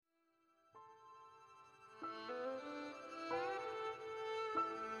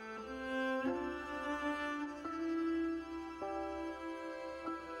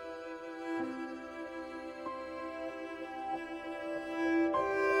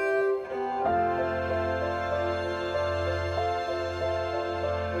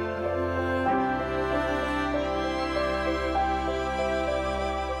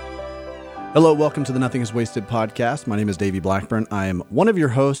Hello, welcome to the Nothing Is Wasted podcast. My name is Davey Blackburn. I am one of your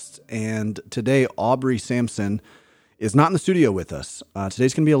hosts, and today Aubrey Sampson is not in the studio with us.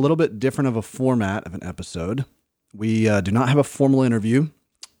 Today's going to be a little bit different of a format of an episode. We do not have a formal interview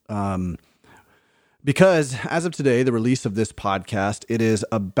because as of today, the release of this podcast, it is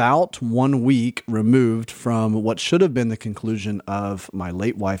about 1 week removed from what should have been the conclusion of my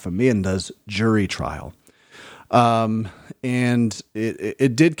late wife Amanda's jury trial. And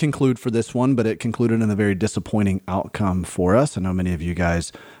it did conclude for this one, but it concluded in a very disappointing outcome for us. I know many of you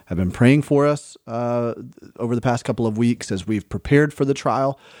guys have been praying for us over the past couple of weeks as we've prepared for the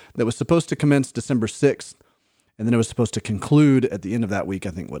trial that was supposed to commence December 6th, and then it was supposed to conclude at the end of that week, I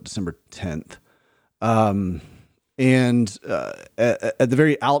think, December 10th. At the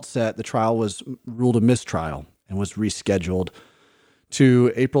very outset, the trial was ruled a mistrial and was rescheduled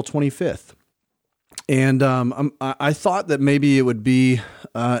to April 25th. And I thought that maybe it would be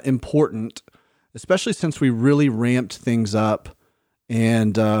important, especially since we really ramped things up,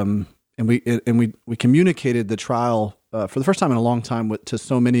 and we communicated the trial for the first time in a long time to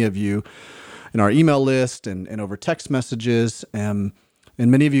so many of you in our email list and over text messages, and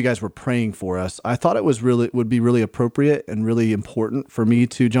many of you guys were praying for us. I thought it would be really appropriate and really important for me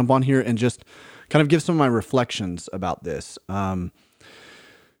to jump on here and just kind of give some of my reflections about this.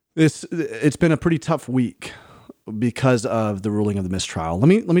 It's been a pretty tough week because of the ruling of the mistrial. Let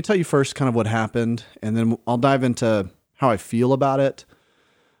me tell you first kind of what happened, and then I'll dive into how I feel about it.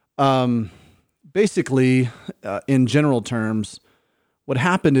 Basically, in general terms, what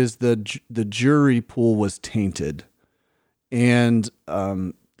happened is the jury pool was tainted, and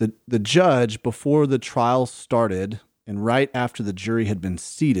the judge, before the trial started and right after the jury had been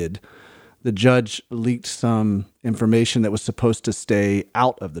seated, the judge leaked some information that was supposed to stay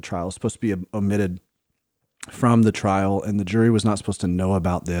out of the trial, supposed to be omitted from the trial, and the jury was not supposed to know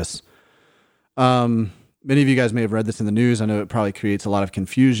about this. Many of you guys may have read this in the news. I know it probably creates a lot of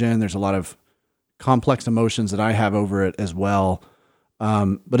confusion. There's a lot of complex emotions that I have over it as well.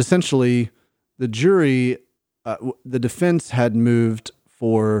 But essentially, the jury, the defense had moved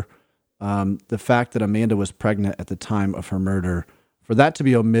for the fact that Amanda was pregnant at the time of her murder, for that to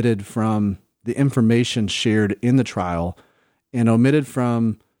be omitted from the information shared in the trial and omitted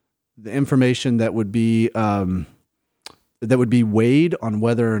from the information that would be weighed on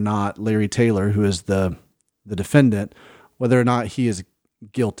whether or not Larry Taylor, who is the defendant, whether or not he is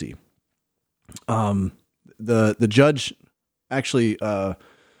guilty. The judge actually the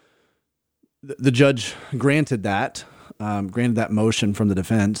judge granted that motion from the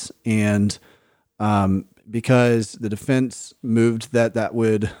defense, and because the defense moved that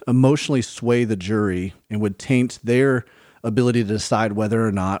would emotionally sway the jury and would taint their ability to decide whether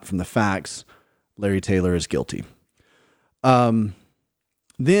or not, from the facts, Larry Taylor is guilty. Then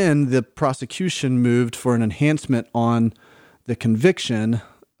the prosecution moved for an enhancement on the conviction,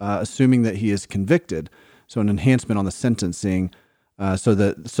 assuming that he is convicted. So an enhancement on the sentencing, so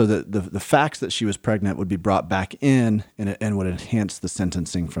that the facts that she was pregnant would be brought back in and would enhance the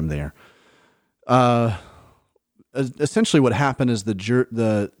sentencing from there. Essentially what happened is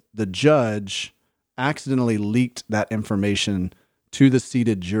the judge accidentally leaked that information to the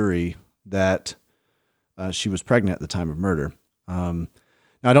seated jury that she was pregnant at the time of murder. Now,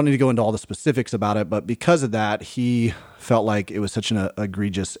 I don't need to go into all the specifics about it, but because of that, he felt like it was such an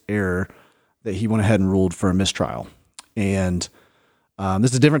egregious error that he went ahead and ruled for a mistrial. And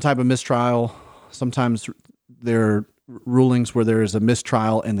this is a different type of mistrial. Sometimes there are rulings where there is a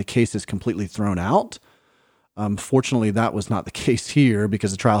mistrial and the case is completely thrown out. Fortunately, that was not the case here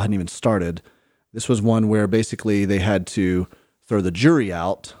because the trial hadn't even started. This was one where basically they had to throw the jury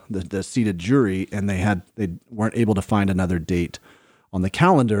out, the seated jury, and they weren't able to find another date on the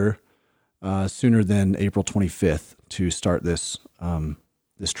calendar sooner than April 25th to start this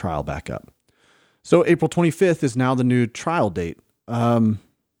trial back up. So April 25th is now the new trial date.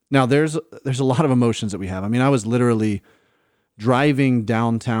 Now there's a lot of emotions that we have. I mean, I was literally driving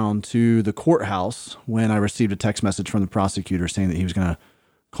downtown to the courthouse when I received a text message from the prosecutor saying that he was going to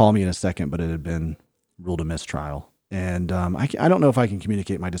call me in a second, but it had been ruled a mistrial. And I don't know if I can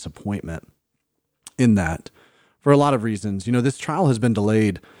communicate my disappointment in that for a lot of reasons. You know, this trial has been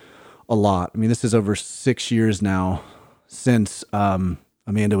delayed a lot. I mean, this is over 6 years now since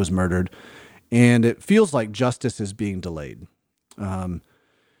Amanda was murdered, and it feels like justice is being delayed.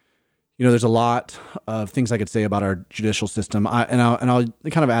 There's a lot of things I could say about our judicial system. I'll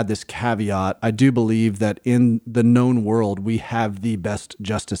kind of add this caveat. I do believe that in the known world, we have the best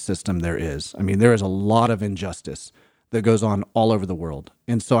justice system there is. I mean, there is a lot of injustice that goes on all over the world.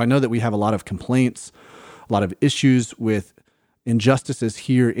 And so I know that we have a lot of complaints, a lot of issues with injustices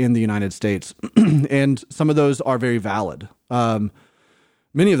here in the United States. And some of those are very valid.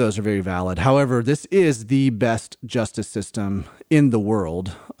 Many of those are very valid. However, this is the best justice system in the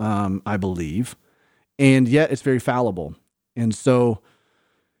world, I believe. And yet it's very fallible. And so,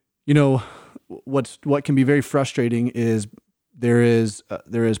 what can be very frustrating is there is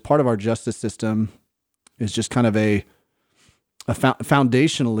part of our justice system is just kind of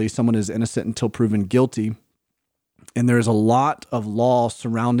foundationally, someone is innocent until proven guilty. And there is a lot of law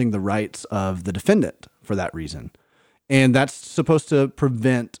surrounding the rights of the defendant for that reason. And that's supposed to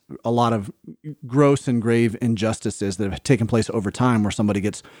prevent a lot of gross and grave injustices that have taken place over time where somebody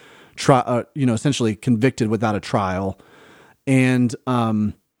gets essentially convicted without a trial. And,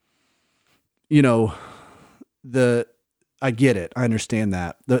 I get it. I understand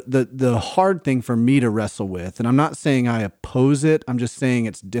that. The hard thing for me to wrestle with, and I'm not saying I oppose it, I'm just saying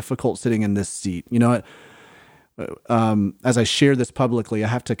it's difficult sitting in this seat. As I share this publicly, I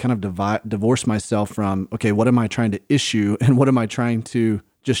have to kind of divorce myself from, okay, what am I trying to issue and what am I trying to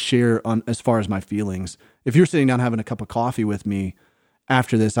just share on as far as my feelings? If you're sitting down having a cup of coffee with me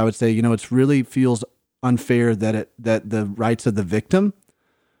after this, I would say, it really feels unfair that the rights of the victim,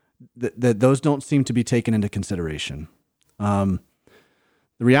 that those don't seem to be taken into consideration. The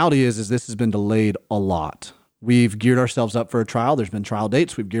reality is this has been delayed a lot. We've geared ourselves up for a trial. There's been trial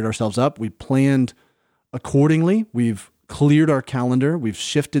dates. We've geared ourselves up. We planned accordingly. We've cleared our calendar. We've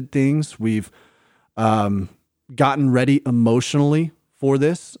shifted things. We've gotten ready emotionally for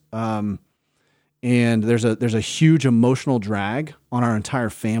this. And there's a huge emotional drag on our entire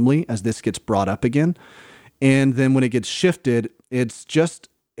family as this gets brought up again. And then when it gets shifted, it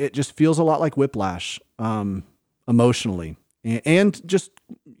just feels a lot like whiplash, emotionally and just,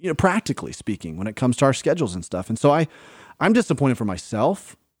 practically speaking when it comes to our schedules and stuff. And so I'm disappointed for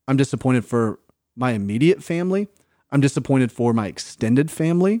myself. I'm disappointed for my immediate family. I'm disappointed for my extended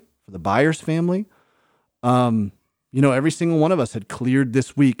family, for the Byers family. Every single one of us had cleared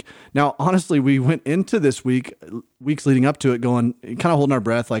this week. Now, honestly, we went into this weeks leading up to it going, kind of holding our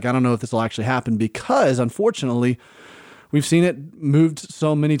breath. Like, I don't know if this will actually happen because unfortunately we've seen it moved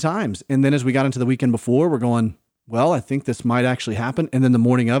so many times. And then as we got into the weekend before, we're going, well, I think this might actually happen. And then the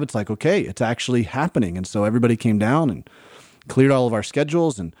morning of, it's like, okay, it's actually happening. And so everybody came down and cleared all of our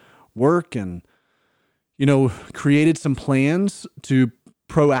schedules and work and, created some plans to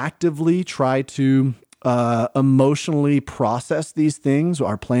proactively try to emotionally process these things.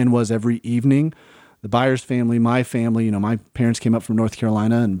 Our plan was every evening, the Byers family, my family, my parents came up from North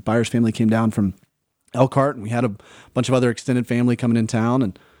Carolina and Byers family came down from Elkhart, and we had a bunch of other extended family coming in town,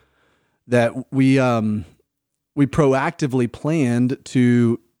 and that we proactively planned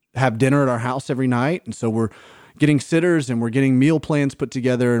to have dinner at our house every night. And so we're getting sitters and we're getting meal plans put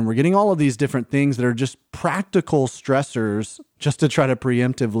together and we're getting all of these different things that are just practical stressors just to try to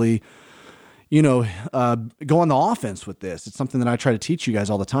preemptively, go on the offense with this. It's something that I try to teach you guys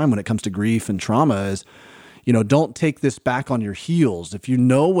all the time when it comes to grief and trauma is, don't take this back on your heels. If you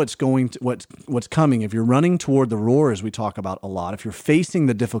know what's coming, if you're running toward the roar, as we talk about a lot, if you're facing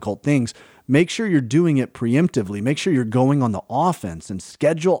the difficult things, make sure you're doing it preemptively. Make sure you're going on the offense and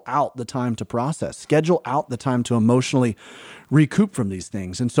schedule out the time to process, schedule out the time to emotionally recoup from these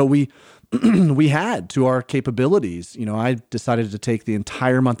things. And so we had to our capabilities. I decided to take the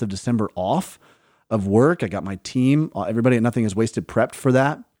entire month of December off of work. I got my team, everybody at Nothing Is Wasted prepped for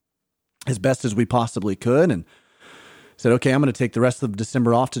that as best as we possibly could, and said, okay, I'm going to take the rest of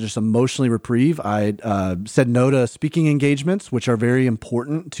December off to just emotionally reprieve. I said no to speaking engagements, which are very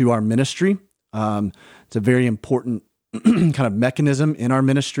important to our ministry. It's a very important kind of mechanism in our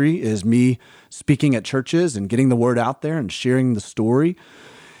ministry is me speaking at churches and getting the word out there and sharing the story.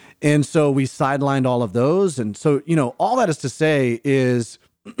 And so we sidelined all of those. And so, all that is to say is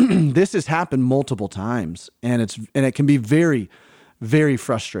this has happened multiple times, and it can be very, very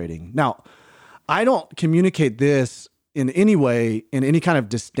frustrating. Now, I don't communicate this in any way, in any kind of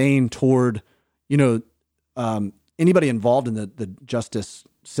disdain toward, anybody involved in the justice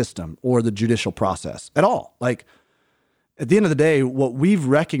system or the judicial process at all. Like, at the end of the day, what we've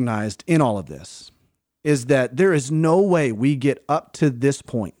recognized in all of this is that there is no way we get up to this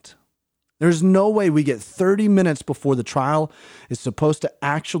point. There's no way we get 30 minutes before the trial is supposed to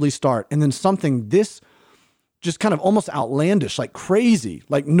actually start, and then something this just kind of almost outlandish, like crazy,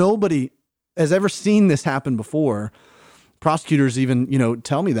 like nobody has ever seen this happen before. Prosecutors even,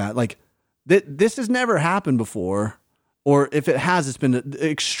 tell me that, like, this has never happened before, or if it has, it's been an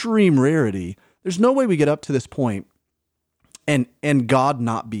extreme rarity. There's no way we get up to this point and God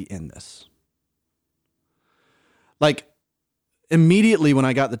not be in this. Like, immediately when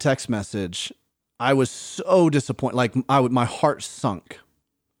I got the text message, I was so disappointed. Like my heart sunk.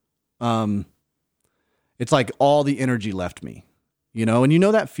 It's like all the energy left me, and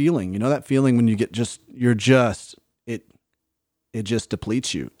that feeling, when you get it just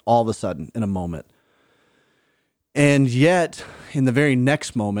depletes you all of a sudden in a moment. And yet in the very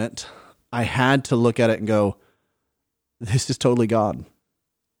next moment, I had to look at it and go, this is totally God.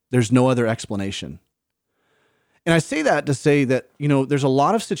 There's no other explanation. And I say that to say that, there's a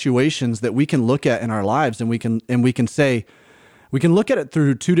lot of situations that we can look at in our lives and we can look at it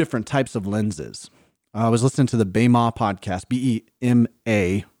through two different types of lenses. I was listening to the Bema podcast,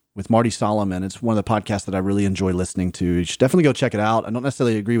 Bema, with Marty Solomon. It's one of the podcasts that I really enjoy listening to. You should definitely go check it out. I don't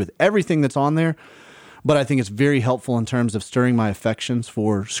necessarily agree with everything that's on there, but I think it's very helpful in terms of stirring my affections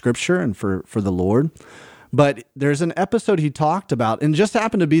for Scripture and for the Lord. But there's an episode he talked about, and it just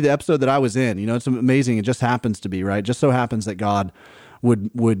happened to be the episode that I was in. It's amazing. It just happens to be, right? Just so happens that God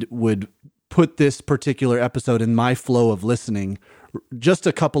would put this particular episode in my flow of listening just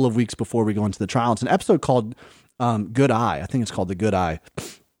a couple of weeks before we go into the trial. It's an episode called Good Eye. I think it's called The Good Eye.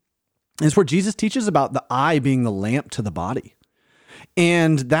 It's where Jesus teaches about the eye being the lamp to the body.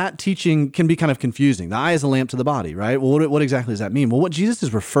 And that teaching can be kind of confusing. The eye is a lamp to the body, right? Well, what exactly does that mean? Well, what Jesus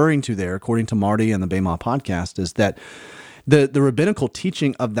is referring to there, according to Marty and the Bema podcast, is that the rabbinical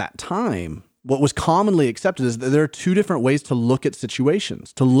teaching of that time, what was commonly accepted is that there are two different ways to look at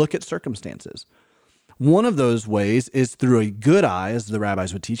situations, to look at circumstances. One of those ways is through a good eye, as the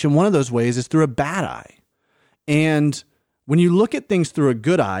rabbis would teach, and one of those ways is through a bad eye. And when you look at things through a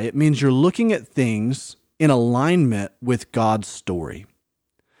good eye, it means you're looking at things in alignment with God's story.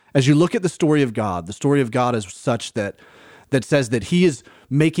 As you look at the story of God is such that says that he is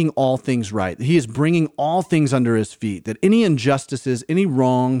making all things right, that he is bringing all things under his feet, that any injustices, any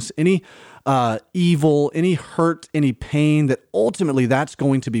wrongs, any evil, any hurt, any pain, that ultimately that's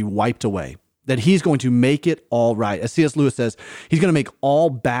going to be wiped away, that he's going to make it all right. As C.S. Lewis says, he's going to make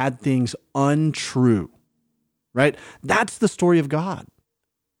all bad things untrue, right? That's the story of God.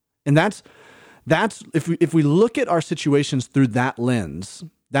 And that's if we look at our situations through that lens,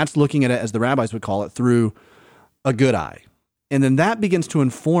 that's looking at it, as the rabbis would call it, through a good eye. And then that begins to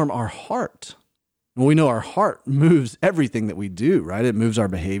inform our heart. Well, we know our heart moves everything that we do, right? It moves our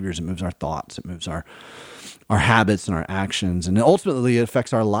behaviors, it moves our thoughts, it moves our habits and our actions, and ultimately it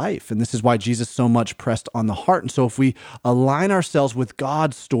affects our life. And this is why Jesus so much pressed on the heart. And so if we align ourselves with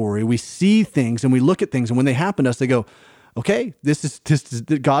God's story, we see things and we look at things, and when they happen to us, they go, okay, this is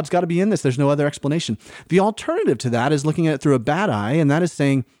God's got to be in this. There's no other explanation. The alternative to that is looking at it through a bad eye, and that is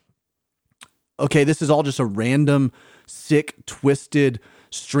saying, okay, this is all just a random, sick, twisted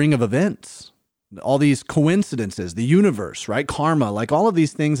string of events. All these coincidences, the universe, right? Karma, like all of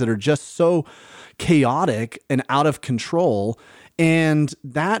these things that are just so chaotic and out of control. And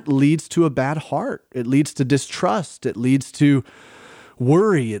that leads to a bad heart. It leads to distrust. It leads to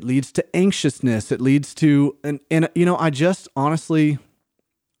worry. It leads to anxiousness. It leads to, and I just honestly,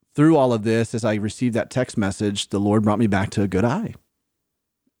 through all of this, as I received that text message, the Lord brought me back to a good eye.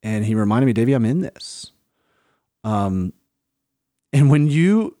 And he reminded me, Davey, I'm in this. And when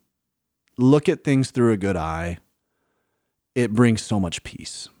you look at things through a good eye, it brings so much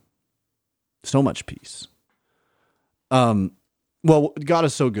peace. So much peace. Well, God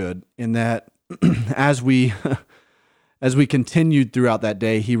is so good in that as we continued throughout that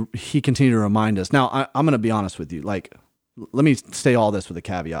day, he continued to remind us. Now, I'm going to be honest with you. Like, let me say all this with a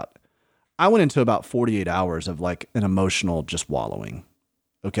caveat. I went into about 48 hours of like an emotional just wallowing.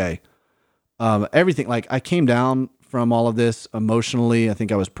 Okay. Everything, like I came down from all of this emotionally. I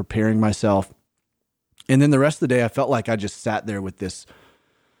think I was preparing myself. And then the rest of the day, I felt like I just sat there with this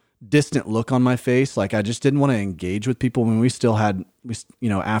distant look on my face. Like I just didn't want to engage with people. When we still had,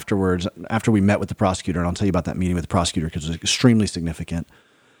 afterwards, after we met with the prosecutor, and I'll tell you about that meeting with the prosecutor because it was extremely significant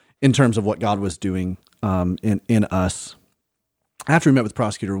in terms of what God was doing in us. After we met with the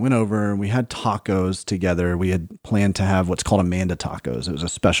prosecutor, we went over and we had tacos together. We had planned to have what's called Amanda tacos. It was a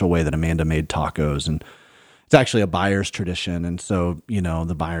special way that Amanda made tacos, and it's actually a buyer's tradition. And so,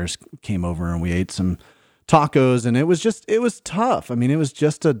 the buyers came over and we ate some tacos, and it was tough. I mean, it was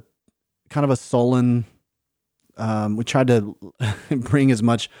just a kind of a sullen, we tried to bring as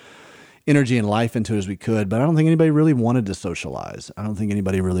much energy and life into it as we could, but I don't think anybody really wanted to socialize. I don't think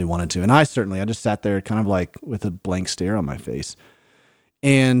anybody really wanted to. And I just sat there kind of like with a blank stare on my face.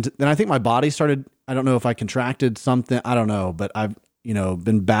 And then I think my body started, I don't know if I contracted something, I don't know, but I've,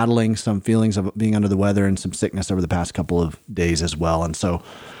 been battling some feelings of being under the weather and some sickness over the past couple of days as well. And so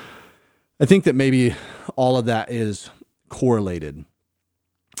I think that maybe all of that is correlated.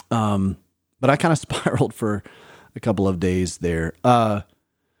 But I kind of spiraled for a couple of days there.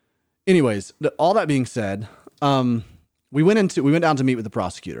 anyways, all that being said, we went down to meet with the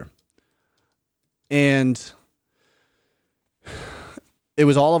prosecutor, and it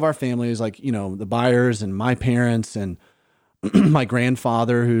was all of our families, like, the Byers and my parents and my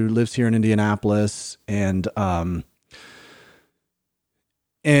grandfather who lives here in Indianapolis. And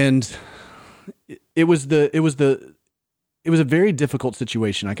it was a very difficult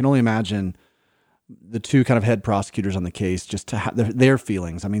situation. I can only imagine the two kind of head prosecutors on the case, just to have their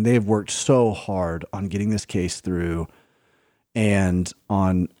feelings. I mean, they have worked so hard on getting this case through and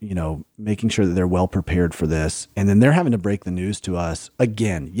on, making sure that they're well prepared for this. And then they're having to break the news to us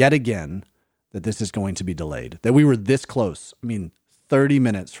yet again, that this is going to be delayed, that we were this close. 30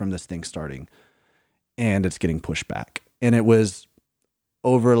 minutes from this thing starting, and it's getting pushed back. And it was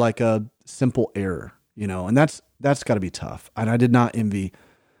over like a simple error, and that's got to be tough. And I did not envy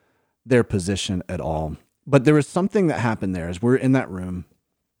their position at all. But there was something that happened there as we're in that room.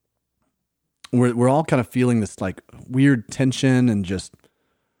 We're all kind of feeling this like weird tension and just,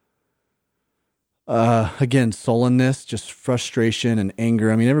 again, sullenness, just frustration and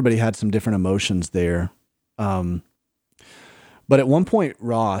anger. Everybody had some different emotions there. But at one point,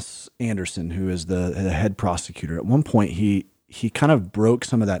 Ross Anderson, who is the head prosecutor, at one point he kind of broke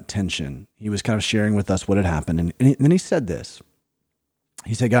some of that tension. He was kind of sharing with us what had happened. And then he said this.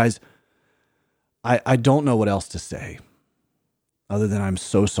 He said, guys, I don't know what else to say other than I'm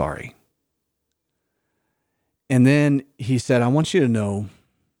so sorry. And then he said, I want you to know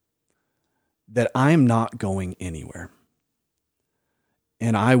that I'm not going anywhere.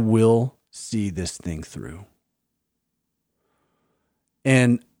 And I will see this thing through.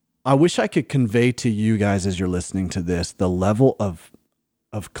 And I wish I could convey to you guys as you're listening to this, the level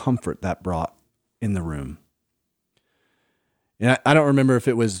of comfort that brought in the room. And I don't remember if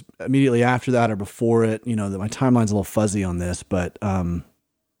it was immediately after that or before it, that my timeline's a little fuzzy on this, but,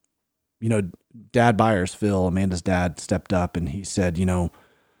 Dad Byers, Phil, Amanda's dad, stepped up and he said, we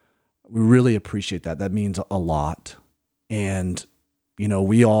really appreciate that. That means a lot. And,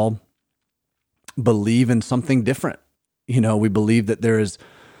 we all believe in something different. We believe that there is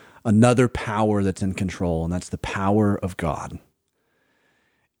another power that's in control, and that's the power of God.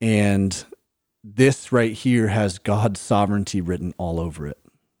 And this right here has God's sovereignty written all over it.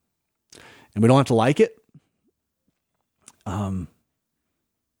 And we don't have to like it,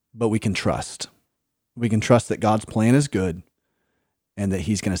 but we can trust. We can trust that God's plan is good and that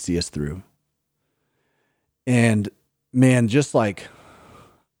he's going to see us through. And man,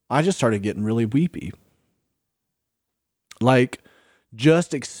 I just started getting really weepy. Like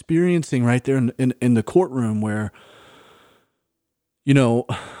just experiencing right there in the courtroom where,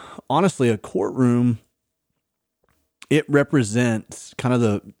 honestly, a courtroom, it represents kind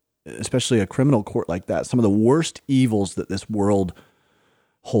of especially a criminal court like that, some of the worst evils that this world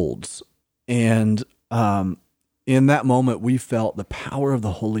holds. And in that moment, we felt the power of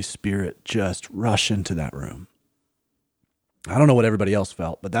the Holy Spirit just rush into that room. I don't know what everybody else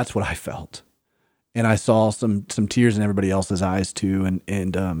felt, but that's what I felt. And I saw some tears in everybody else's eyes too.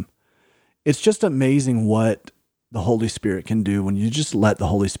 And it's just amazing what the Holy Spirit can do when you just let the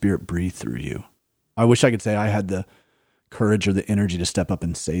Holy Spirit breathe through you. I wish I could say I had the courage or the energy to step up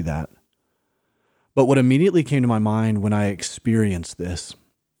and say that. But what immediately came to my mind when I experienced this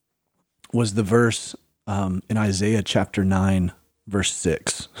was the verse in Isaiah chapter 9, verse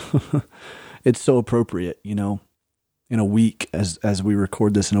 6. It's so appropriate, in a week, as we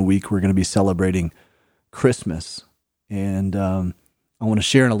record this in a week, we're going to be celebrating Christmas. And I want to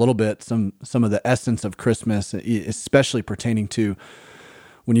share in a little bit some of the essence of Christmas, especially pertaining to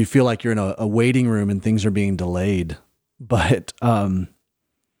when you feel like you're in a waiting room and things are being delayed. But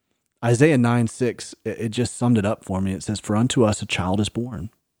Isaiah 9:6, it just summed it up for me. It says, "For unto us a child is born.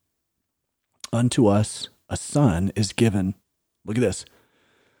 Unto us a son is given." Look at this.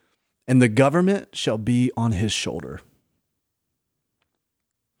 "And the government shall be on his shoulder."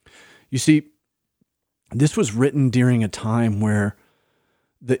 You see, this was written during a time where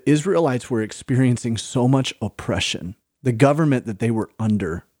the Israelites were experiencing so much oppression. The government that they were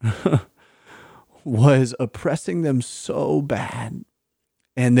under was oppressing them so bad.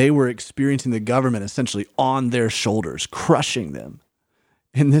 And they were experiencing the government essentially on their shoulders, crushing them.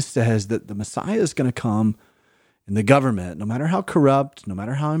 And this says that the Messiah is going to come, and the government, no matter how corrupt, no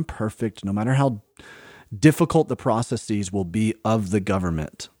matter how imperfect, no matter how difficult the processes will be of the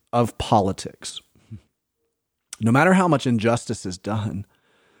government, of politics, no matter how much injustice is done,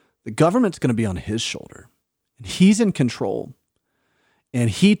 the government's going to be on his shoulder. And he's in control. And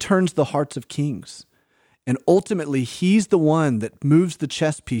he turns the hearts of kings. And ultimately, he's the one that moves the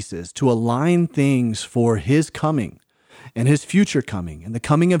chess pieces to align things for his coming. and his future coming and the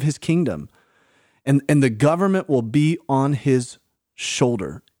coming of his kingdom. And the government will be on his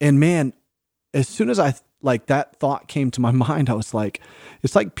shoulder. And man, as soon as that thought came to my mind, I was like,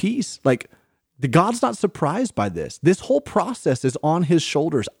 it's like peace. Like the God's not surprised by this. This whole process is on his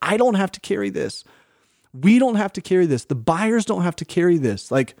shoulders. I don't have to carry this. We don't have to carry this. The buyers don't have to carry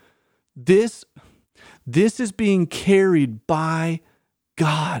this. Like this is being carried by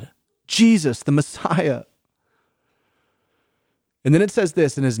God, Jesus, the Messiah. And then it says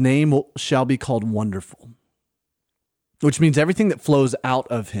this, and his name shall be called Wonderful, which means everything that flows out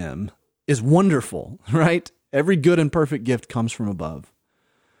of him is wonderful, right? Every good and perfect gift comes from above.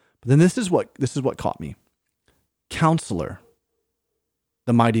 But then this is what caught me. Counselor,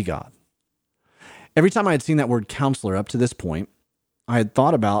 the mighty God. Every time I had seen that word counselor up to this point, I had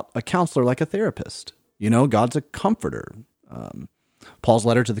thought about a counselor like a therapist. You know, God's a comforter. Paul's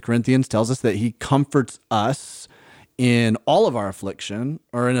letter to the Corinthians tells us that he comforts us in all of our affliction,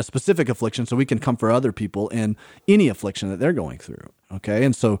 or in a specific affliction, so we can comfort other people in any affliction that they're going through. Okay.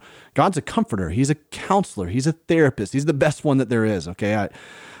 And so God's a comforter. He's a counselor. He's a therapist. He's the best one that there is. Okay.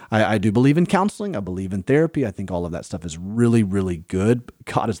 I do believe in counseling. I believe in therapy. I think all of that stuff is really, really good.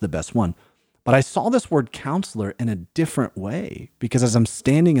 God is the best one. But I saw this word counselor in a different way, because as I'm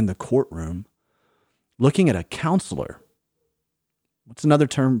standing in the courtroom looking at a counselor, what's another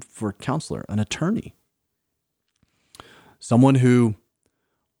term for counselor? An attorney. Someone who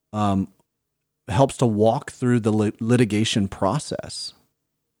helps to walk through the litigation process.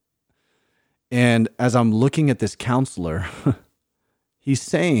 And as I'm looking at this counselor, he's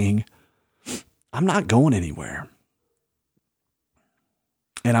saying, I'm not going anywhere.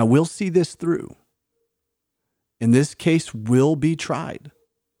 And I will see this through. And this case will be tried.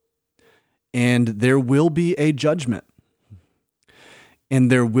 And there will be a judgment.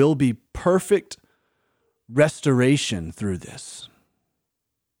 And there will be perfect restoration through this.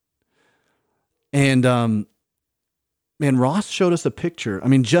 And man, Ross showed us a picture. I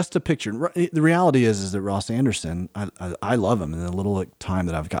mean, just a picture. The reality is that Ross Anderson, I love him, and the little time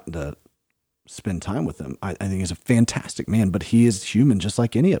that I've gotten to spend time with him, I think he's a fantastic man, but he is human just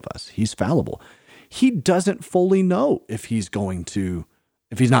like any of us. He's fallible. He doesn't fully know if he's not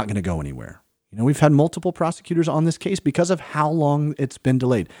going to go anywhere. You know, we've had multiple prosecutors on this case because of how long it's been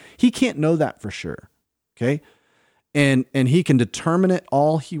delayed. He can't know that for sure. Okay. And he can determine it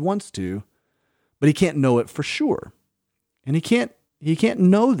all he wants to, but he can't know it for sure. And he can't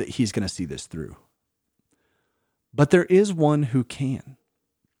know that he's going to see this through. But there is one who can.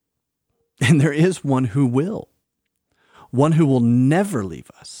 And there is one who will. One who will never leave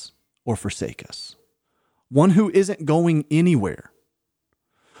us or forsake us. One who isn't going anywhere.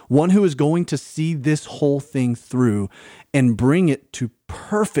 One who is going to see this whole thing through and bring it to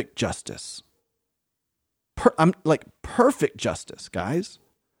perfect justice. Perfect justice, guys.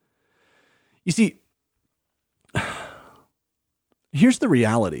 You see, here's the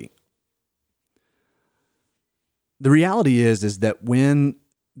reality. The reality is that when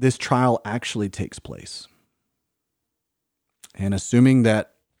this trial actually takes place, and assuming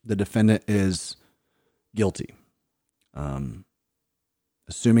that the defendant is guilty,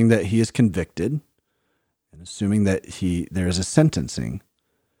 assuming that he is convicted, and assuming that there is a sentencing,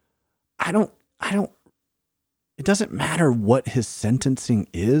 it doesn't matter what his sentencing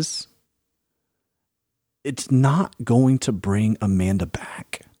is. It's not going to bring Amanda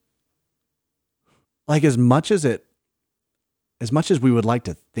back. Like as much as we would like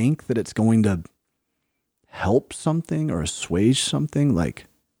to think that it's going to help something or assuage something, like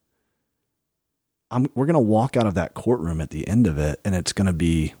we're going to walk out of that courtroom at the end of it, and it's going to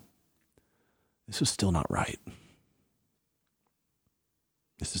be, this is still not right.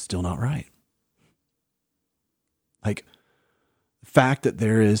 This is still not right. Like the fact that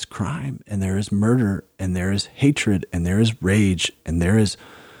there is crime and there is murder and there is hatred and there is rage and there is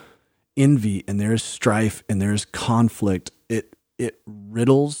envy and there is strife and there is conflict, it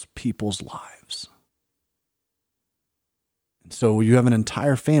riddles people's lives. And so you have an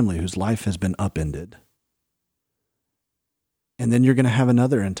entire family whose life has been upended. And then you're going to have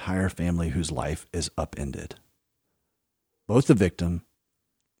another entire family whose life is upended. Both the victim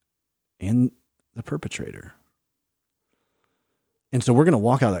and the perpetrator. And so we're going to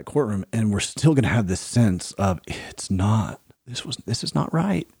walk out of that courtroom and we're still going to have this sense of this is not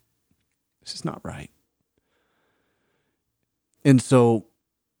right. This is not right. And so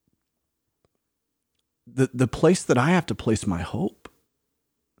the place that I have to place my hope,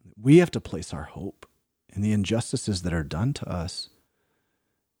 we have to place our hope in the injustices that are done to us,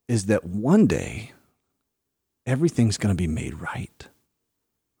 is that one day everything's going to be made right.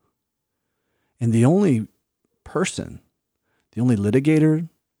 And the only person The only litigator,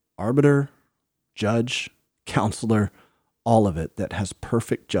 arbiter, judge, counselor, all of it that has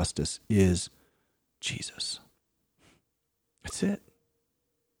perfect justice is Jesus. That's it.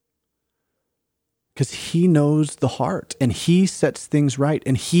 Because he knows the heart and he sets things right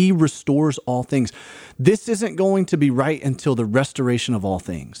and he restores all things. This isn't going to be right until the restoration of all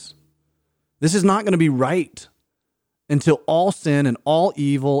things. This is not going to be right until all sin and all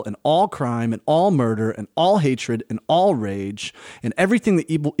evil and all crime and all murder and all hatred and all rage and everything that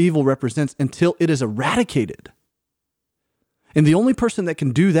evil represents, until it is eradicated. And the only person that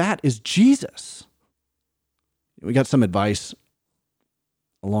can do that is Jesus. We got some advice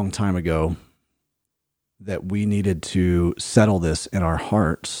a long time ago that we needed to settle this in our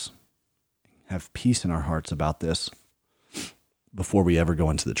hearts, have peace in our hearts about this before we ever go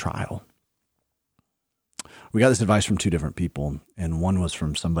into the trial. We got this advice from two different people, and one was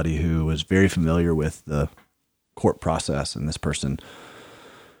from somebody who was very familiar with the court process, and this person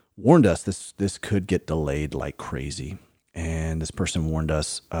warned us this could get delayed like crazy. And this person warned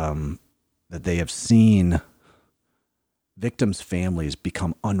us that they have seen victims' families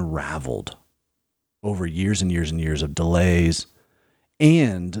become unraveled over years and years and years of delays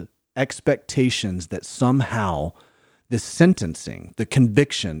and expectations that somehow this sentencing, the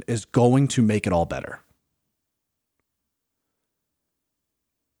conviction, is going to make it all better.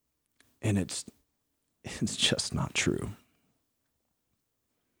 And it's just not true.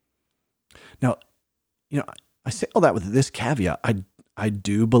 Now, I say all that with this caveat. I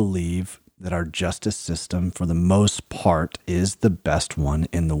do believe that our justice system, for the most part, is the best one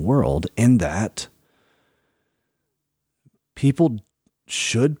in the world, in that people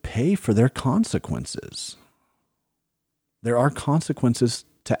should pay for their consequences. There are consequences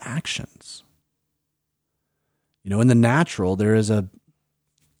to actions. In the natural, there is a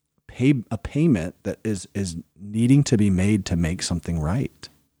payment that is needing to be made to make something right.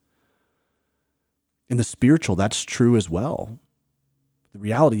 In the spiritual, that's true as well. The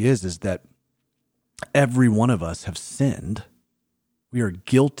reality is that every one of us have sinned. We are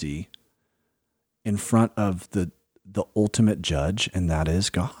guilty in front of the ultimate judge, and that is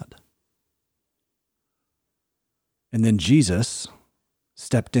God. And then Jesus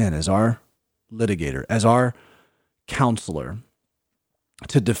stepped in as our litigator, as our counselor,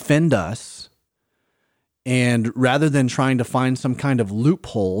 to defend us. And rather than trying to find some kind of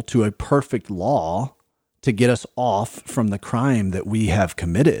loophole to a perfect law to get us off from the crime that we have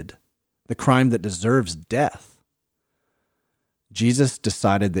committed, the crime that deserves death, Jesus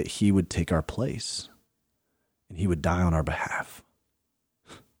decided that he would take our place and he would die on our behalf.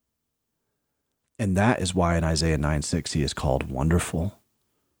 And that is why in Isaiah 9:6 he is called Wonderful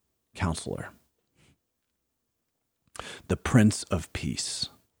Counselor, the Prince of Peace.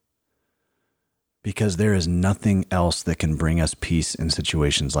 Because there is nothing else that can bring us peace in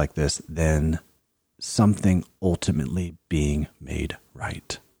situations like this than something ultimately being made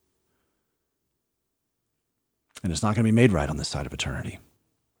right. And it's not going to be made right on this side of eternity.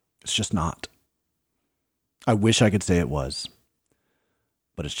 It's just not. I wish I could say it was,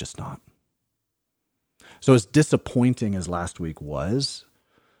 but it's just not. So as disappointing as last week was,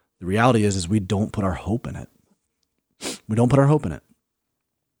 the reality is we don't put our hope in it. We don't put our hope in it.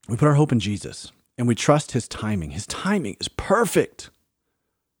 We put our hope in Jesus, and we trust his timing. His timing is perfect.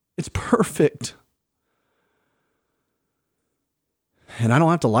 It's perfect. And I don't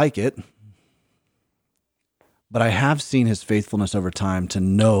have to like it, but I have seen his faithfulness over time to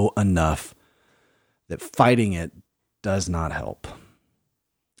know enough that fighting it does not help.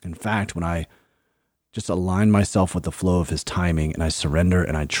 In fact, when I just align myself with the flow of his timing and I surrender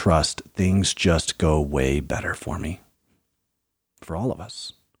and I trust, things just go way better for me. For all of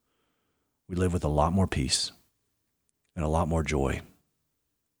us. We live with a lot more peace and a lot more joy.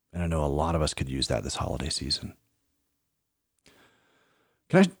 And I know a lot of us could use that this holiday season.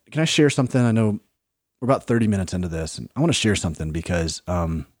 Can I share something? I know we're about 30 minutes into this, and I want to share something because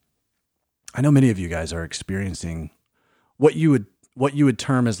I know many of you guys are experiencing what you would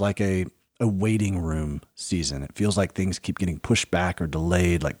term as like a waiting room season. It feels like things keep getting pushed back or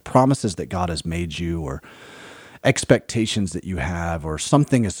delayed, like promises that God has made you or expectations that you have, or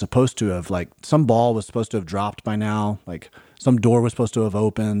something is supposed to have, like some ball was supposed to have dropped by now, like some door was supposed to have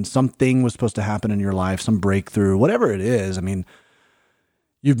opened, something was supposed to happen in your life, some breakthrough, whatever it is. I mean,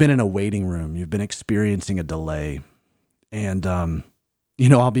 you've been in a waiting room, you've been experiencing a delay. And,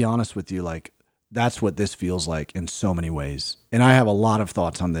 I'll be honest with you, like that's what this feels like in so many ways. And I have a lot of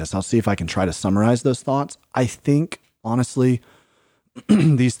thoughts on this. I'll see if I can try to summarize those thoughts. I think, honestly,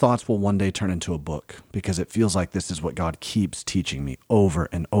 these thoughts will one day turn into a book because it feels like this is what God keeps teaching me over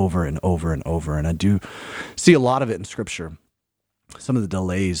and over and over and over. And I do see a lot of it in Scripture. some of the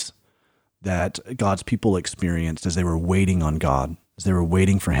delays that God's people experienced as they were waiting on God, as they were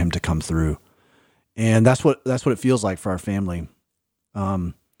waiting for him to come through. And that's what it feels like for our family.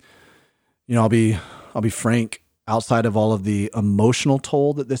 I'll be frank, outside of all of the emotional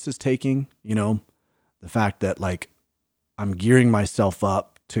toll that this is taking, the fact that like I'm gearing myself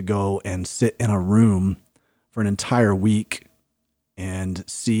up to go and sit in a room for an entire week and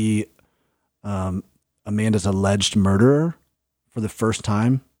see Amanda's alleged murderer for the first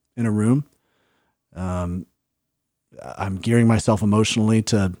time in a room. I'm gearing myself emotionally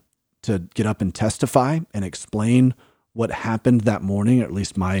to get up and testify and explain what happened that morning, or at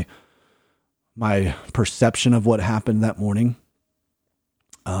least my perception of what happened that morning.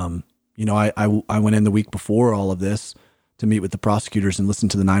 I went in the week before all of this to meet with the prosecutors and listen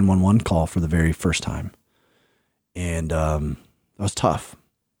to the 911 call for the very first time. And that was tough.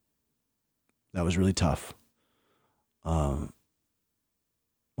 That was really tough. On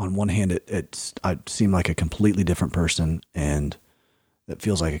one hand, I seemed like a completely different person, and it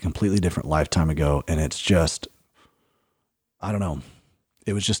feels like a completely different lifetime ago. And it's just, I don't know.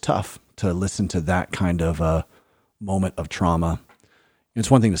 It was just tough to listen to that kind of a moment of trauma.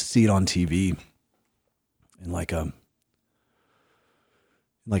 It's one thing to see it on TV in like a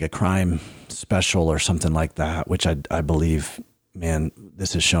crime special or something like that, which I believe, man,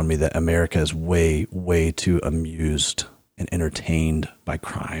 this has shown me that America is way, way too amused and entertained by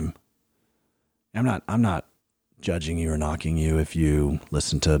crime. I'm not judging you or knocking you if you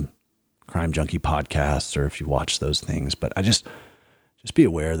listen to crime junkie podcasts or if you watch those things, but I just be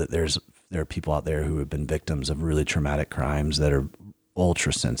aware that there are people out there who have been victims of really traumatic crimes that are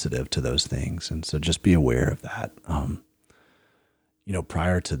ultra sensitive to those things. And so just be aware of that.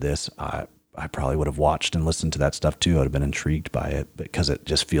 Prior to this, I probably would have watched and listened to that stuff too. I'd have been intrigued by it because it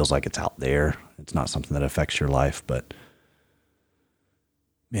just feels like it's out there. It's not something that affects your life, but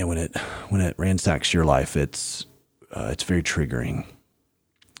man, when it ransacks your life, it's very triggering.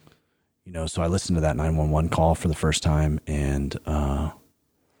 So I listened to that 911 call for the first time, and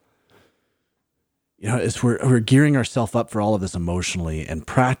as we're gearing ourselves up for all of this emotionally and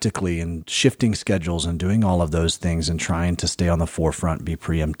practically, and shifting schedules and doing all of those things and trying to stay on the forefront, be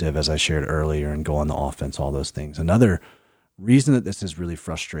preemptive, as I shared earlier, and go on the offense, all those things. Another reason that this is really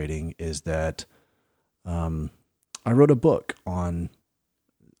frustrating is that I wrote a book on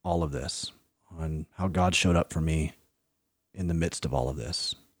all of this, on how God showed up for me in the midst of all of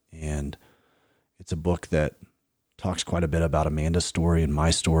this. And it's a book that talks quite a bit about Amanda's story and my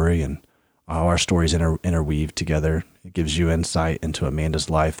story and how our stories interweave together. It gives you insight into Amanda's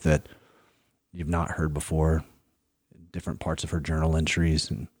life that you've not heard before, different parts of her journal entries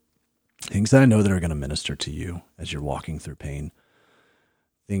and things that I know that are going to minister to you as you're walking through pain,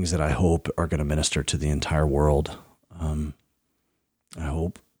 things that I hope are going to minister to the entire world. I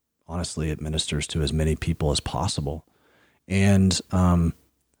hope, honestly, it ministers to as many people as possible. And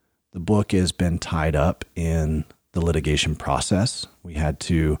the book has been tied up in the litigation process. We had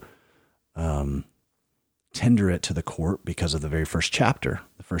to tender it to the court because of the very first chapter.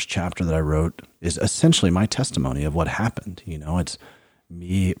 The first chapter that I wrote is essentially my testimony of what happened. It's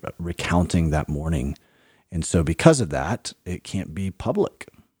me recounting that morning. And so because of that, it can't be public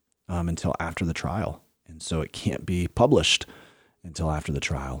until after the trial. And so it can't be published until after the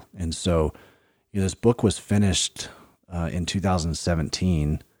trial. And so this book was finished in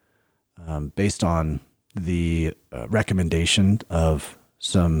 2017 based on the recommendation of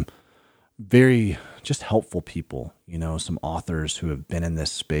some very just helpful people, some authors who have been in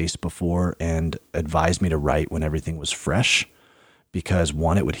this space before and advised me to write when everything was fresh because,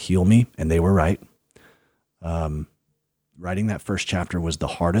 one, it would heal me, and they were right. Writing that first chapter was the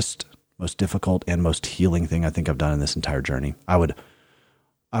hardest, most difficult, and most healing thing I think I've done in this entire journey. I would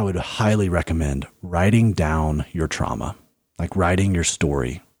highly recommend writing down your trauma, like writing your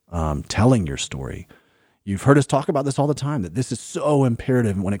story, telling your story. You've heard us talk about this all the time, that this is so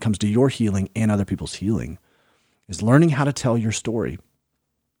imperative when it comes to your healing and other people's healing, is learning how to tell your story.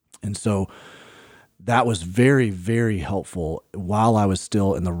 And so that was very, very helpful while I was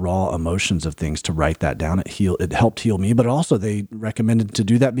still in the raw emotions of things to write that down. It helped heal me, but also they recommended to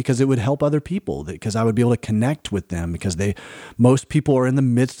do that because it would help other people, because I would be able to connect with them, because most people are in the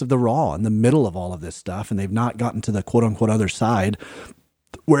midst of the raw, in the middle of all of this stuff, and they've not gotten to the quote unquote other side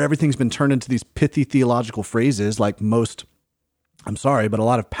where everything's been turned into these pithy theological phrases like most, I'm sorry, but a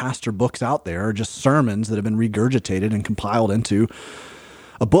lot of pastor books out there are just sermons that have been regurgitated and compiled into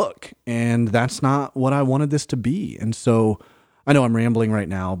a book. And that's not what I wanted this to be. And so I know I'm rambling right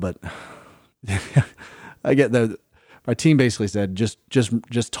now, but I get my team basically said,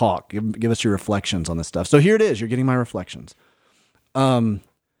 just talk, give us your reflections on this stuff. So here it is. You're getting my reflections. So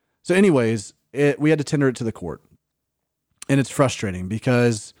anyways, we had to tender it to the court. And it's frustrating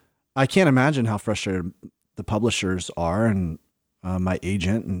because I can't imagine how frustrated the publishers are and my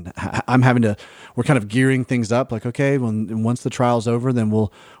agent. And we're kind of gearing things up like, okay, once the trial's over, then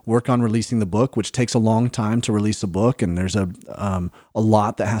we'll work on releasing the book, which takes a long time to release a book. And there's a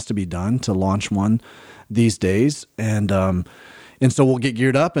lot that has to be done to launch one these days. And so we'll get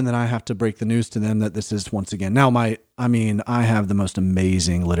geared up, and then I have to break the news to them that this is once again. Now, I have the most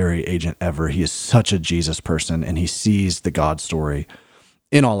amazing literary agent ever. He is such a Jesus person, and he sees the God story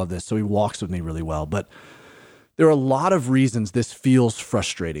in all of this. So he walks with me really well. But there are a lot of reasons this feels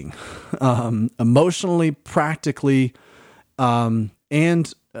frustrating, emotionally, practically, and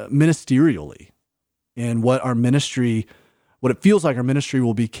ministerially. And what it feels like our ministry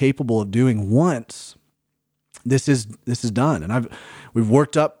will be capable of doing once this is done. And we've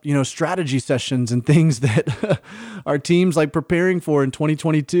worked up, strategy sessions and things that our team's like preparing for in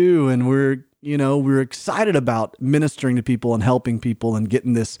 2022. And we're excited about ministering to people and helping people and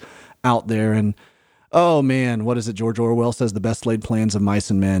getting this out there. And oh man, what is it? George Orwell says the best laid plans of mice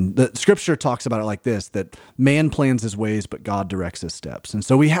and men. The scripture talks about it like this, that man plans his ways, but God directs his steps. And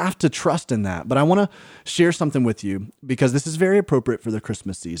so we have to trust in that. But I want to share something with you because this is very appropriate for the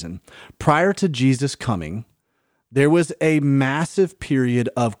Christmas season. Prior to Jesus coming, there was a massive period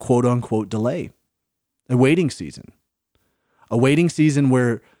of quote unquote delay, a waiting season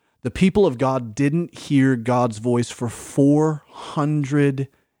where the people of God didn't hear God's voice for 400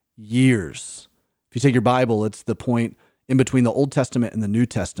 years. If you take your Bible, it's the point in between the Old Testament and the New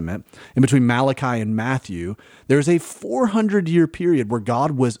Testament, in between Malachi and Matthew. There's a 400-year period where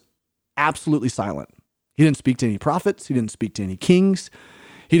God was absolutely silent. He didn't speak to any prophets. He didn't speak to any kings.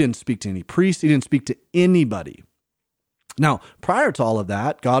 He didn't speak to any priests. He didn't speak to anybody. Now, prior to all of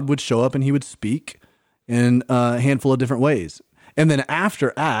that, God would show up and he would speak in a handful of different ways. And then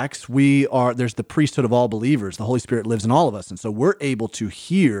after Acts, there's the priesthood of all believers. The Holy Spirit lives in all of us. And so we're able to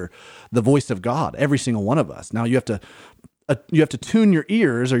hear the voice of God, every single one of us. Now you have to tune your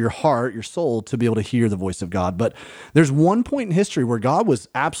ears or your heart, your soul to be able to hear the voice of God. But there's one point in history where God was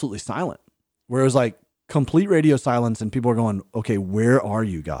absolutely silent, where it was like complete radio silence and people are going, okay, where are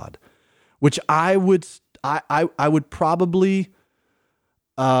you, God? Which I would probably,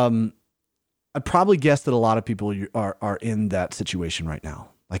 I'd probably guess that a lot of people are in that situation right now.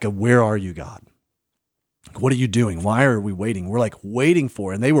 Like, where are you, God? What are you doing? Why are we waiting? We're like waiting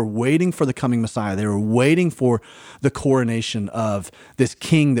for, and they were waiting for the coming Messiah. They were waiting for the coronation of this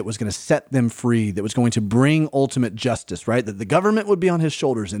king that was going to set them free, that was going to bring ultimate justice, right? That the government would be on his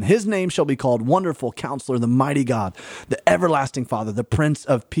shoulders, and his name shall be called Wonderful Counselor, the Mighty God, the Everlasting Father, the Prince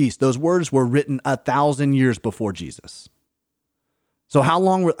of Peace. Those words were written 1,000 years before Jesus. So how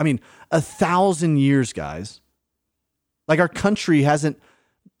long 1,000 years, guys. Like, our country hasn't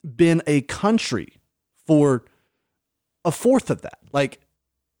been a country for a fourth of that. Like,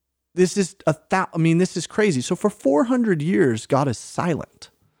 this is this is crazy. So for 400 years, God is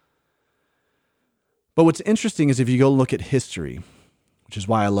silent. But what's interesting is if you go look at history, which is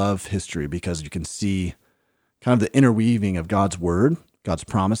why I love history, because you can see kind of the interweaving of God's word, God's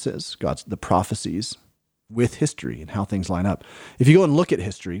promises, the prophecies with history and how things line up. If you go and look at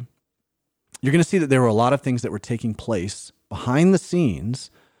history, you're going to see that there were a lot of things that were taking place behind the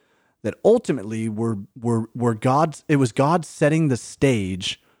scenes that ultimately were God's. It was God setting the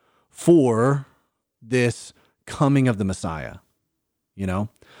stage for this coming of the Messiah.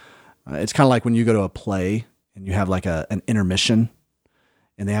 It's kind of like when you go to a play and you have like an intermission,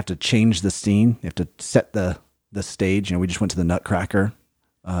 and they have to change the scene. They have to set the stage. We just went to the Nutcracker.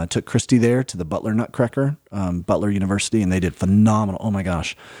 Took Christy there to the Butler Nutcracker, Butler University, and they did phenomenal. Oh my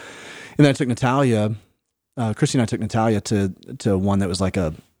gosh! And then I took Natalia. Christy and I took Natalia to one that was like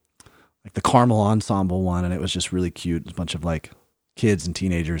the Carmel Ensemble one, and it was just really cute. It was a bunch of like kids and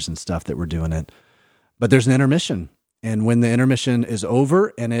teenagers and stuff that were doing it. But there's an intermission, and when the intermission is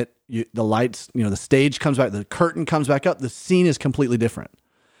over and the lights, the stage comes back, the curtain comes back up, the scene is completely different.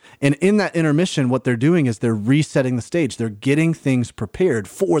 And in that intermission, what they're doing is they're resetting the stage. They're getting things prepared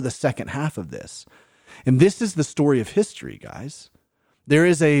for the second half of this. And this is the story of history, guys. There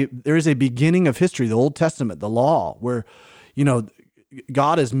is a beginning of history, the Old Testament, the law, where,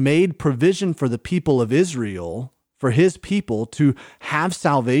 God has made provision for the people of Israel, for his people to have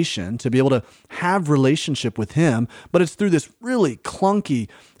salvation, to be able to have relationship with him, but it's through this really clunky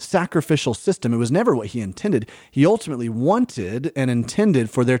sacrificial system. It was never what he intended. He ultimately wanted and intended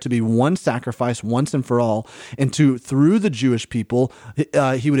for there to be one sacrifice once and for all, and through the Jewish people,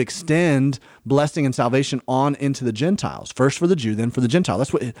 he would extend blessing and salvation on into the Gentiles. First for the Jew, then for the Gentile.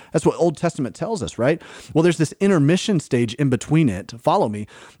 That's what Old Testament tells us, right? Well, there's this intermission stage in between it, follow me,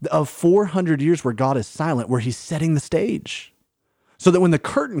 of 400 years where God is silent, where he's setting the stage. So that when the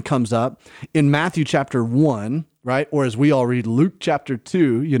curtain comes up in Matthew chapter 1, right, or as we all read Luke chapter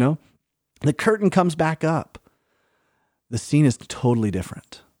 2, the curtain comes back up. The scene is totally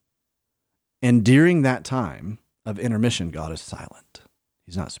different. And during that time of intermission, God is silent.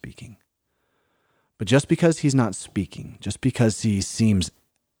 He's not speaking. But just because he's not speaking, just because he seems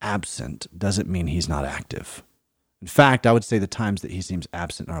absent, doesn't mean he's not active. In fact, I would say the times that he seems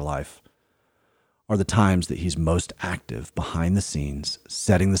absent in our life are the times that he's most active behind the scenes,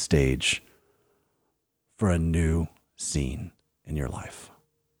 setting the stage for a new scene in your life.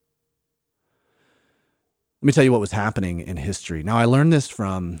 Let me tell you what was happening in history. Now, I learned this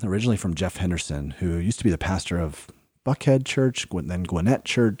originally from Jeff Henderson, who used to be the pastor of Buckhead Church, then Gwinnett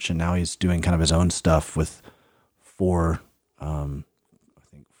Church, and now he's doing kind of his own stuff with I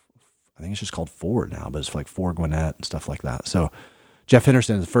think it's just called Forward now, but it's like For Gwinnett and stuff like that. So Jeff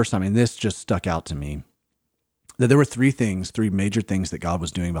Henderson is the first time, and this just stuck out to me, that there were three major things that God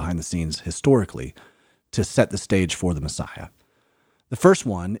was doing behind the scenes historically to set the stage for the Messiah. The first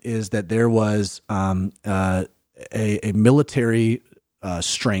one is that there was a military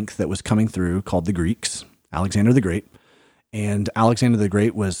strength that was coming through called the Greeks, Alexander the Great. And Alexander the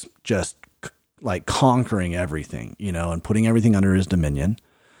Great was just like conquering everything, and putting everything under his dominion.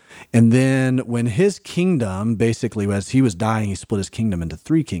 And then when his kingdom, basically, as he was dying, he split his kingdom into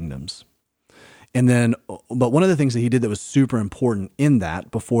 3 kingdoms. But one of the things that he did that was super important in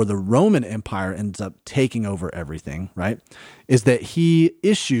that, before the Roman Empire ends up taking over everything, right, is that he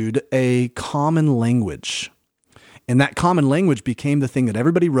issued a common language. And that common language became the thing that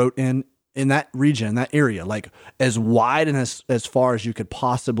everybody wrote in that region, that area, like as wide and as far as you could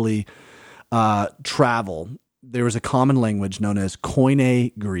possibly travel. There was a common language known as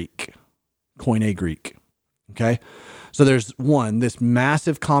Koine Greek. Koine Greek. Okay? So there's this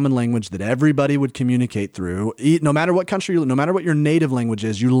massive common language that everybody would communicate through. No matter what country, no matter what your native language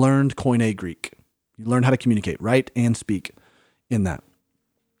is, you learned Koine Greek. You learned how to communicate, write and speak in that.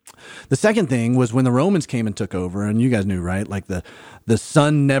 The second thing was when the Romans came and took over, and you guys knew, right? Like the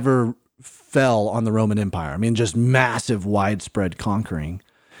sun never fell on the Roman Empire. I mean, just massive, widespread conquering.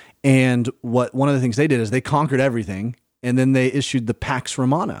 And one of the things they did is they conquered everything, and then they issued the Pax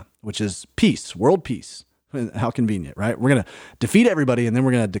Romana, which is peace, world peace. How convenient, right? We're going to defeat everybody, and then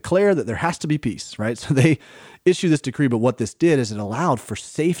we're going to declare that there has to be peace, right? So they issue this decree, but what this did is it allowed for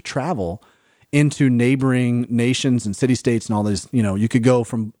safe travel into neighboring nations and city-states and all these, you could go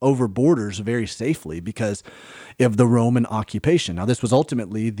from over borders very safely because of the Roman occupation. Now, this was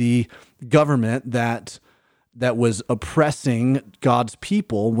ultimately the government that was oppressing God's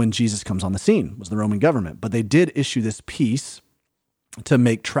people when Jesus comes on the scene, was the Roman government. But they did issue this peace to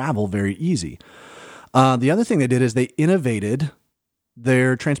make travel very easy. The other thing they did is they innovated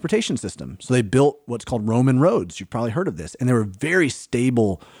their transportation system. So they built what's called Roman roads. You've probably heard of this. And they were very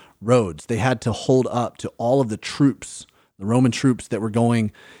stable roads. They had to hold up to all of the troops, the Roman troops that were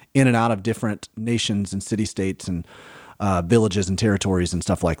going in and out of different nations and city-states and villages and territories and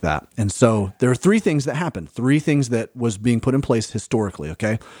stuff like that. And so there are 3 things that happened, 3 things that was being put in place historically,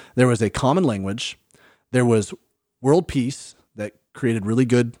 okay? There was a common language, there was world peace that created really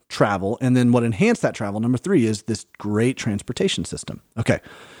good travel, and then what enhanced that travel, number 3, is this great transportation system. Okay.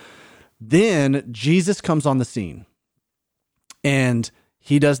 Then Jesus comes on the scene, and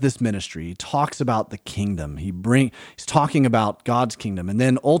he does this ministry. He talks about the kingdom. He's talking about God's kingdom, and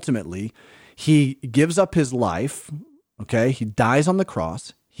then ultimately he gives up his life. Okay, he dies on the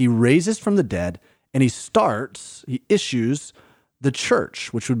cross, he raises from the dead, and he issues the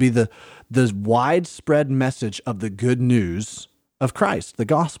church, which would be the widespread message of the good news of Christ, the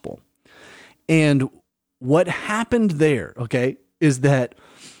gospel. And what happened there, okay, is that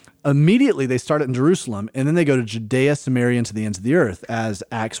immediately they start in Jerusalem, and then they go to Judea, Samaria, and to the ends of the earth, as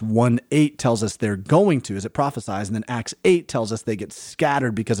Acts 1:8 tells us they're going to, as it prophesies, and then Acts 8 tells us they get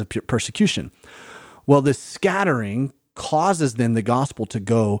scattered because of persecution. Well, this scattering causes then the gospel to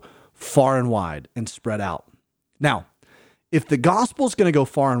go far and wide and spread out. Now, if the gospel is going to go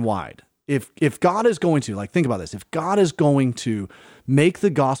far and wide, if God is going to, think about this, if God is going to make the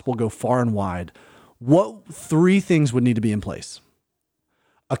gospel go far and wide, what 3 things would need to be in place?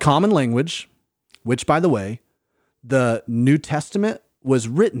 A common language, which, by the way, the New Testament was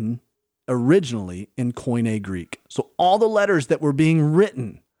written originally in Koine Greek. So all the letters that were being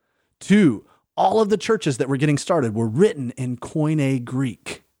written to all of the churches that were getting started were written in Koine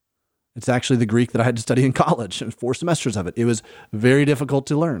Greek. It's actually the Greek that I had to study in college, 4 semesters of it. It was very difficult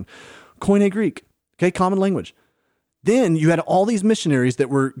to learn. Koine Greek, okay, common language. Then you had all these missionaries that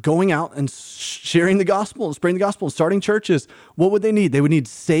were going out and sharing the gospel and spreading the gospel and starting churches. What would they need? They would need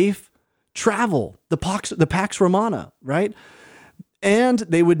safe travel, the Pax Romana, right? And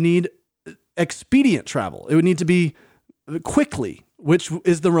they would need expedient travel. It would need to be quickly, which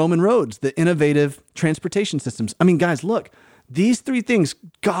is the Roman roads, the innovative transportation systems. I mean, guys, look, these three things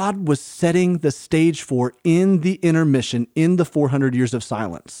God was setting the stage for in the intermission, in the 400 years of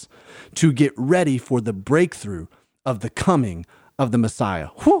silence, to get ready for the breakthrough of the coming of the Messiah.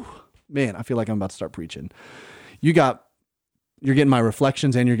 Whew, man, I feel like I'm about to start preaching. You're getting my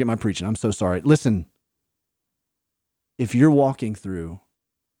reflections and you're getting my preaching. I'm so sorry. Listen, if you're walking through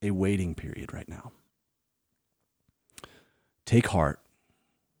a waiting period right now, take heart.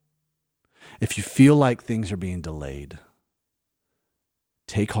 If you feel like things are being delayed,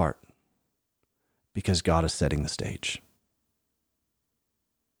 take heart, because God is setting the stage.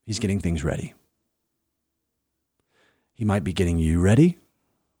 He's getting things ready. He might be getting you ready.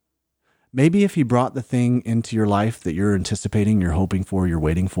 Maybe if he brought the thing into your life that you're anticipating, you're hoping for, you're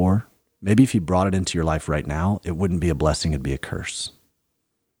waiting for, maybe if he brought it into your life right now, it wouldn't be a blessing, it'd be a curse.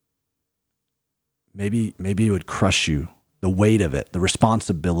 Maybe it would crush you. The weight of it, the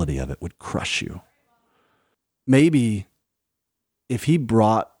responsibility of it would crush you. Maybe if he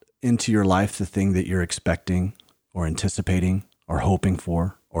brought into your life the thing that you're expecting or anticipating or hoping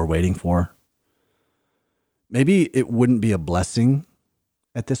for or waiting for, maybe it wouldn't be a blessing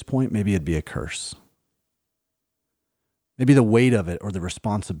at this point. Maybe it'd be a curse. Maybe the weight of it or the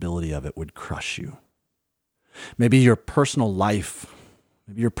responsibility of it would crush you. Maybe your personal life,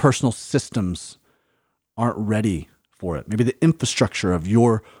 maybe your personal systems aren't ready for it. Maybe the infrastructure of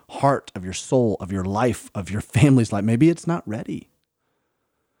your heart, of your soul, of your life, of your family's life, maybe it's not ready.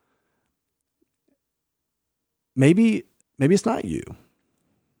 Maybe it's not you.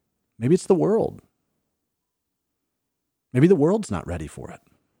 Maybe it's the world. Maybe the world's not ready for it.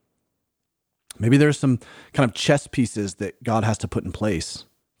 Maybe there's some kind of chess pieces that God has to put in place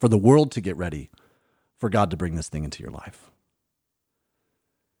for the world to get ready for God to bring this thing into your life.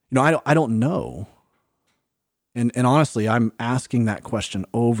 You know, I don't know. And honestly, I'm asking that question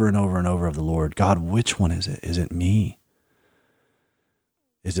over and over and over of the Lord. God, which one is it? Is it me?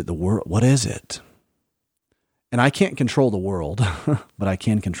 Is it the world? What is it? And I can't control the world, but I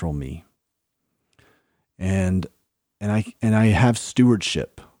can control me. And I have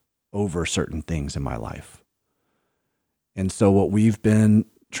stewardship over certain things in my life. And so what we've been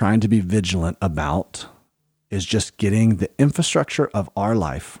trying to be vigilant about is just getting the infrastructure of our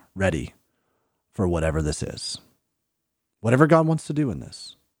life ready for whatever this is, whatever God wants to do in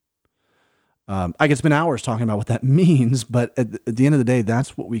this. I could spend hours talking about what that means, but at the end of the day,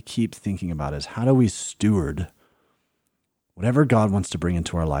 that's what we keep thinking about is how do we steward whatever God wants to bring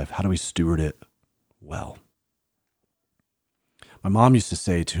into our life? How do we steward it well? My mom used to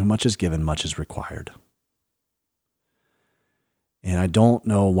say, to whom much is given, much is required. And I don't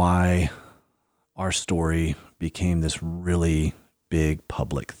know why our story became this really big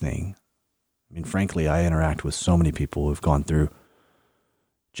public thing. I mean, frankly, I interact with so many people who've gone through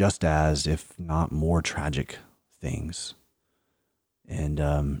just as, if not more, tragic things. And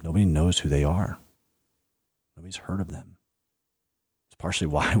nobody knows who they are. Nobody's heard of them. It's partially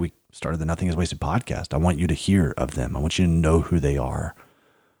why we started the Nothing Is Wasted podcast. I want you to hear of them. I want you to know who they are. I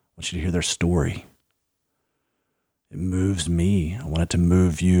want you to hear their story. It moves me. I want it to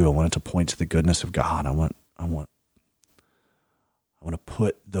move you. I want it to point to the goodness of God. I want to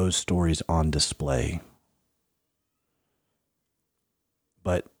put those stories on display.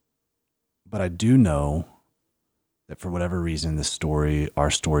 But I do know that for whatever reason,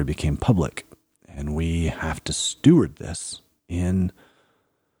 our story became public, and we have to steward this in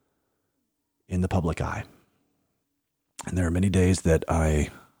the public eye. And there are many days that I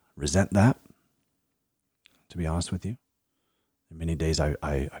resent that, to be honest with you. There are many days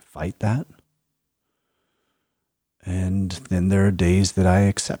I fight that. And then there are days that I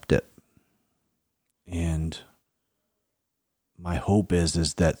accept it. And my hope is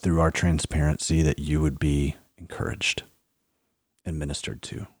that through our transparency that you would be encouraged and ministered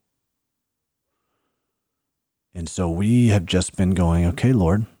to. And so we have just been going, okay,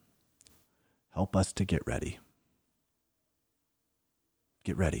 Lord, help us to get ready.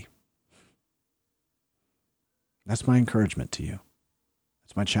 Get ready. That's my encouragement to you.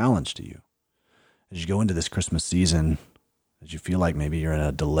 That's my challenge to you. As you go into this Christmas season, as you feel like maybe you're in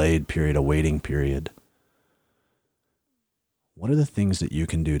a delayed period, a waiting period, what are the things that you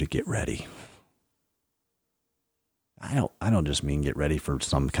can do to get ready? I don't just mean get ready for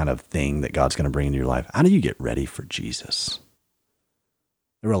some kind of thing that God's going to bring into your life. How do you get ready for Jesus?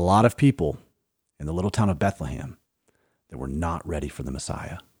 There were a lot of people in the little town of Bethlehem that were not ready for the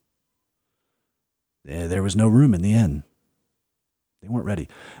Messiah. There was no room in the inn. They weren't ready.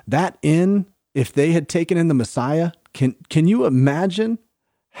 That inn, if they had taken in the Messiah, can you imagine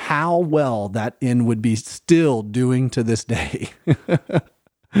how well that inn would be still doing to this day?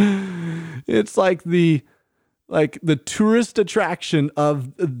 It's like the tourist attraction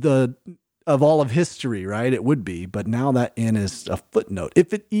of all of history, right? It would be, but now that inn is a footnote.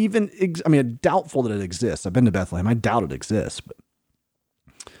 If it even, doubtful that it exists. I've been to Bethlehem. I doubt it exists, but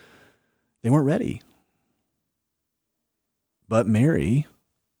they weren't ready. But Mary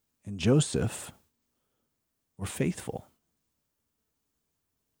and Joseph were faithful.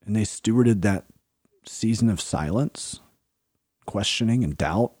 And they stewarded that season of silence, questioning and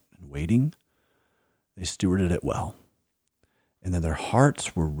doubt and waiting. They stewarded it well. And then their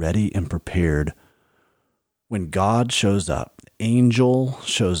hearts were ready and prepared when God shows up. The angel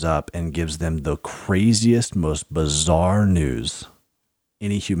shows up and gives them the craziest, most bizarre news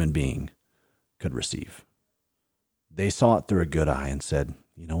any human being could receive. They saw it through a good eye and said,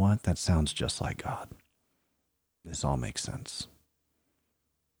 you know what? That sounds just like God. This all makes sense.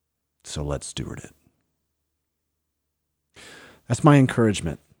 So let's steward it. That's my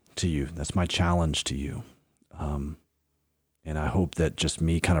encouragement to you. That's my challenge to you. And I hope that just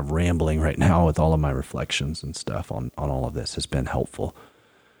me kind of rambling right now with all of my reflections and stuff on all of this has been helpful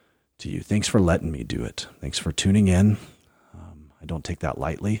to you. Thanks for letting me do it. Thanks for tuning in. I don't take that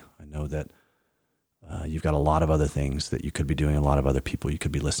lightly. I know that you've got a lot of other things that you could be doing, a lot of other people you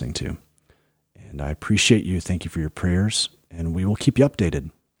could be listening to. And I appreciate you. Thank you for your prayers. And we will keep you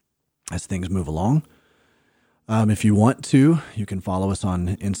updated as things move along. If you want to, you can follow us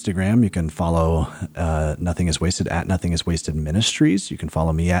on Instagram. You can follow Nothing Is Wasted at Nothing Is Wasted Ministries. You can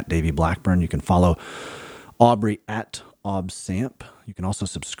follow me at Davey Blackburn. You can follow Aubrey at obsamp. You can also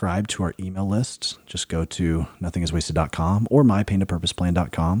subscribe to our email list. Just go to nothingiswasted.com or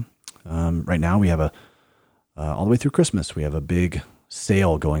mypaintopurposeplan.com. Right now we have all the way through Christmas, we have a big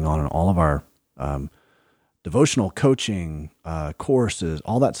sale going on all of our devotional coaching courses,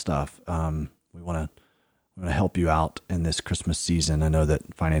 all that stuff. We want to help you out in this Christmas season. I know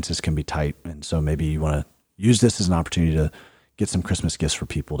that finances can be tight, and so maybe you want to use this as an opportunity to get some Christmas gifts for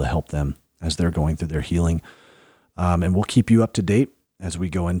people to help them as they're going through their healing. And we'll keep you up to date as we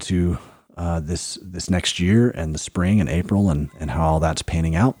go into this next year and the spring and April and how all that's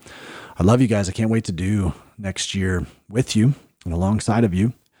panning out. I love you guys. I can't wait to do next year with you and alongside of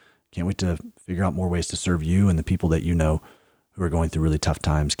you. Can't wait to figure out more ways to serve you and the people that you know who are going through really tough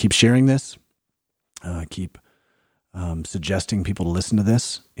times. Keep sharing this. Keep suggesting people to listen to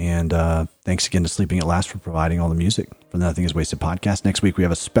this. And thanks again to Sleeping at Last for providing all the music for the Nothing Is Wasted podcast. Next week, we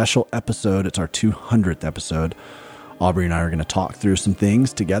have a special episode. It's our 200th episode. Aubrey and I are going to talk through some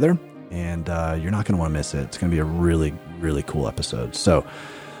things together, and you're not going to want to miss it. It's going to be a really, really cool episode. So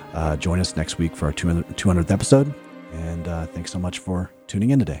join us next week for our 200th episode. And thanks so much for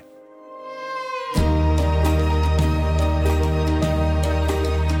tuning in today.